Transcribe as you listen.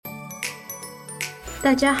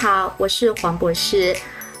大家好，我是黄博士。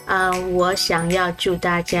我想要祝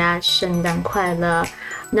大家圣诞快乐。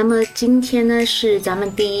那么今天呢是咱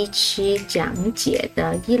们第一期讲解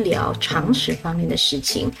的医疗常识方面的事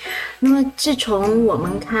情。那么自从我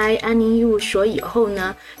们开安宁医务所以后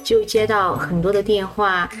呢，就接到很多的电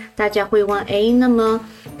话，大家会问，那么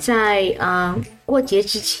在过节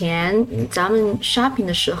之前，咱们 shopping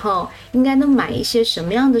的时候，应该能买一些什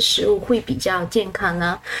么样的食物会比较健康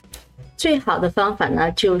呢？最好的方法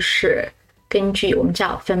呢，就是根据我们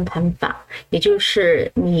叫分盘法，也就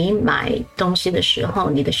是你买东西的时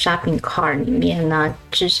候，你的 shopping cart 里面呢，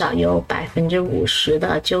至少有 50%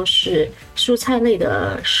 的就是蔬菜类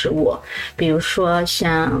的食物，比如说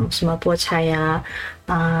像什么菠菜呀，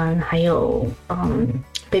还有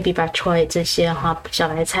baby bok choy 这些小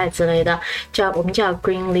白菜之类的，我们叫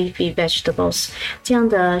green leafy vegetables， 这样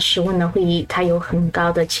的食物呢，它有很高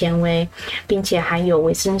的纤维，并且还有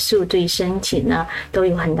维生素，对身体呢都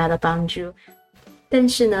有很大的帮助。但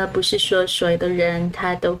是呢，不是说所有的人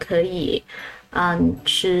他都可以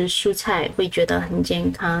吃蔬菜会觉得很健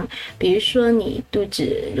康。比如说你肚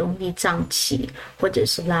子容易胀气或者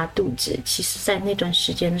是拉肚子，其实在那段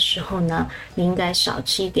时间的时候呢，你应该少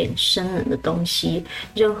吃一点生冷的东西。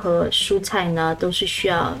任何蔬菜呢都是需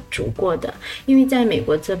要煮过的，因为在美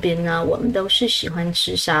国这边呢，我们都是喜欢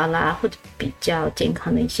吃沙拉或者比较健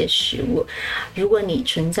康的一些食物。如果你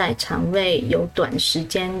存在肠胃有短时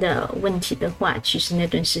间的问题的话，其实那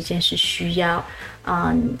段时间是需要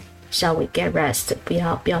稍微 get rest， 不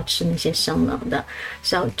要吃那些生冷的。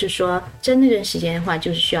就说在那段时间的话，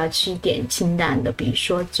就是需要吃一点清淡的，比如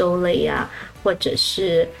说粥类啊，或者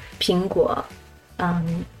是苹果、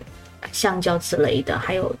香蕉之类的，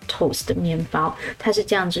还有 toast 的面包，它是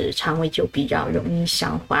这样子，肠胃就比较容易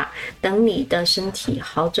消化。等你的身体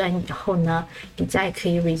好转以后呢，你再可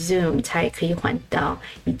以 resume， 才可以回到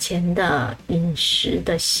以前的饮食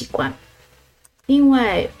的习惯。另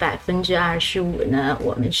外 25% 呢，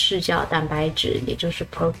我们是叫蛋白质，也就是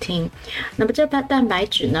protein。 那么这蛋白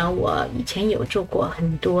质呢，我以前有做过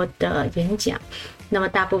很多的演讲，那么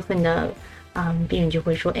大部分的病人就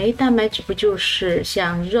会说，蛋白质不就是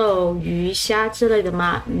像肉、鱼、虾之类的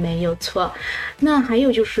吗？没有错。那还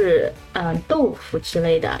有就是豆腐之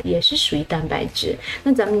类的也是属于蛋白质。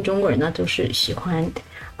那咱们中国人呢，都是喜欢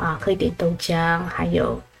喝一点豆浆，还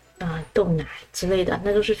有豆奶之类的，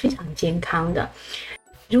那都是非常健康的。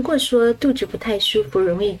如果说肚子不太舒服，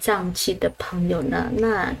容易胀气的朋友呢，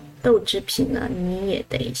那豆制品呢，你也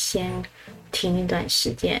得先停一段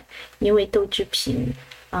时间，因为豆制品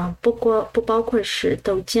不包括是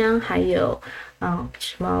豆浆，还有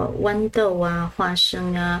什么豌豆啊、花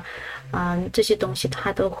生啊，这些东西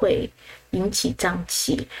它都会引起胀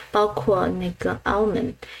气，包括那个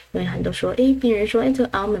almond， 因为很多说，病人说，这个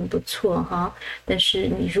almond 不错哈，但是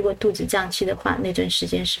你如果肚子胀气的话，那段时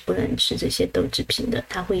间是不能吃这些豆制品的，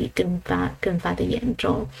它会更发的严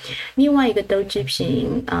重。另外一个豆制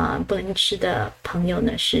品不能吃的朋友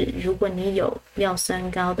呢，是如果你有尿酸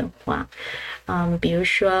高的话，比如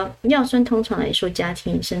说尿酸，通常来说家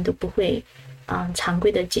庭医生都不会常规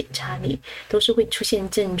的检查，你都是会出现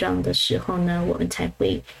症状的时候呢，我们才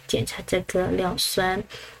会检查这个尿酸。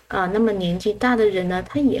那么年纪大的人呢，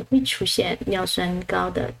他也会出现尿酸高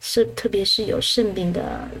的，特别是有肾病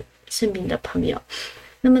的朋友。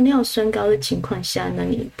那么尿酸高的情况下呢，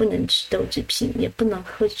你不能吃豆制品，也不能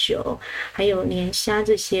喝酒，还有连虾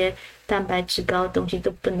这些蛋白质高的东西都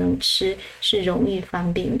不能吃，是容易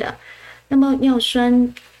犯病的。那么尿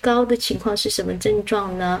酸高的情况是什么症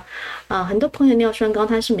状呢？很多朋友尿酸高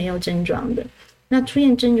它是没有症状的。那出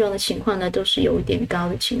现症状的情况呢，都是有一点高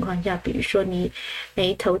的情况下，比如说你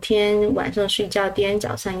头天晚上睡觉，第二天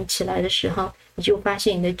早上一起来的时候，你就发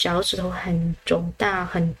现你的脚趾头很肿大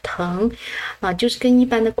很疼就是跟一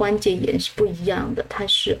般的关节炎是不一样的，它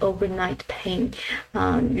是 overnight pain。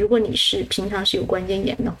如果你是平常是有关节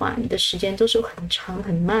炎的话，你的时间都是很长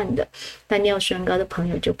很慢的，但尿酸高的朋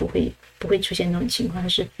友就不会出现那种情况，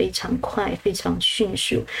是非常快非常迅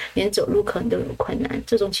速，连走路可能都有困难。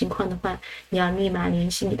这种情况的话，你要立马联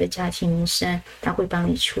系你的家庭医生，他会帮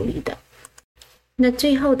你处理的。那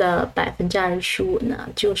最后的 25% 呢，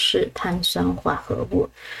就是碳酸化合物。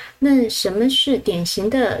那什么是典型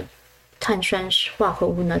的碳酸化合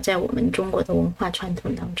物呢？在我们中国的文化传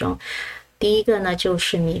统当中，第一个呢就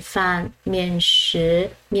是米饭、面食、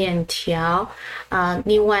面条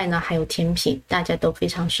另外呢还有甜品，大家都非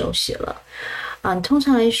常熟悉了。通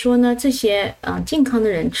常来说呢，这些健康的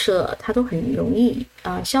人吃了，它都很容易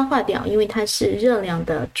消化掉，因为它是热量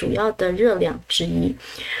的主要的热量之一。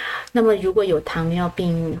那么如果有糖尿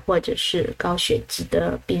病或者是高血脂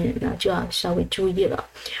的病人呢，就要稍微注意了。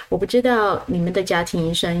我不知道你们的家庭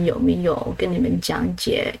医生有没有跟你们讲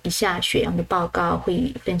解一下血氧的报告，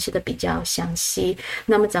会分析的比较详细。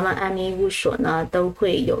那么咱们安利医务所呢，都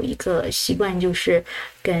会有一个习惯，就是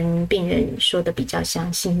跟病人说的比较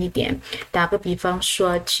详细一点。打个比方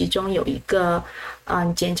说，其中有一个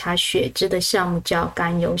检查血脂的项目叫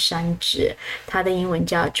甘油三酯，它的英文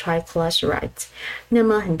叫 triglycerides。那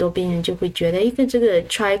么很多病人就会觉得，一个这个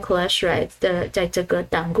triglycerides 的在这个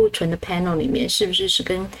胆固醇的 panel 里面，是不是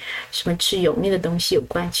跟什么吃油腻的东西有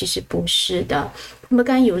关？其实不是的。那么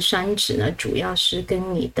甘油三酯呢，主要是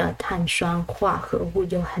跟你的碳酸化合物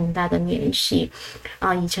有很大的联系。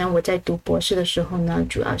以前我在读博士的时候呢，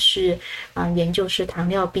主要是研究是糖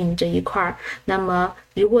尿病这一块。那么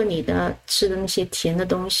如果你的吃的那些甜的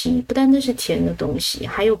东西，不单单是甜的东西，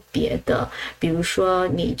还有别的，比如说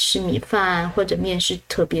你吃米饭或者面食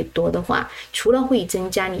特别多的话，除了会增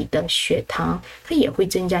加你的血糖，它也会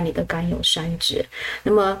增加你的甘油三酯。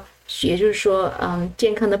那么也就是说，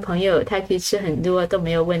健康的朋友他可以吃很多都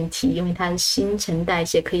没有问题，因为他的新陈代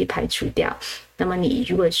谢可以排除掉。那么你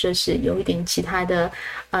如果说是有一点其他的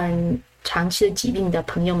长期的疾病的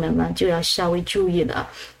朋友们呢，就要稍微注意了。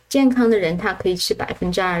健康的人他可以吃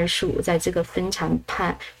25%在这个分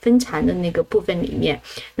产的那个部分里面。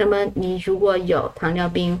那么你如果有糖尿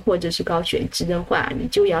病或者是高血脂的话，你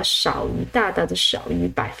就要大大的少于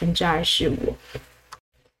25%。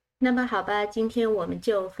那么好吧，今天我们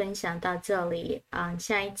就分享到这里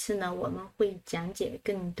下一次呢，我们会讲解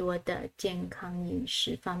更多的健康饮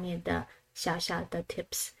食方面的小小的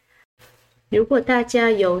tips。如果大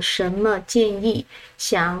家有什么建议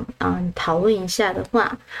想讨论一下的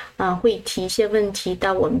话，会提一些问题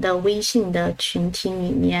到我们的微信的群体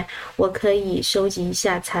里面，我可以收集一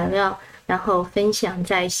下材料，然后分享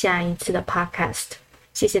在下一次的 podcast。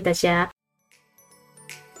谢谢大家。